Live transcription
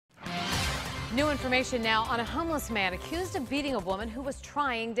New information now on a homeless man accused of beating a woman who was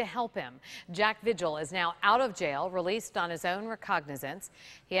trying to help him. Jack Vigil is now out of jail, released on his own recognizance.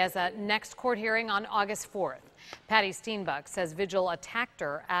 He has a next court hearing on August 4th. Patty Steenbuck says Vigil attacked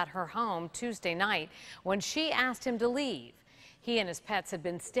her at her home Tuesday night when she asked him to leave. He and his pets had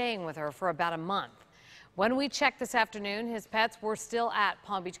been staying with her for about a month. When we checked this afternoon, his pets were still at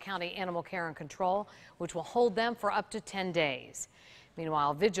Palm Beach County Animal Care and Control, which will hold them for up to 10 days.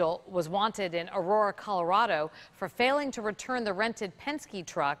 Meanwhile, Vigil was wanted in Aurora, Colorado for failing to return the rented Penske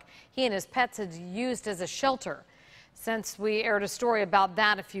truck he and his pets had used as a shelter. Since we aired a story about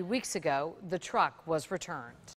that a few weeks ago, the truck was returned.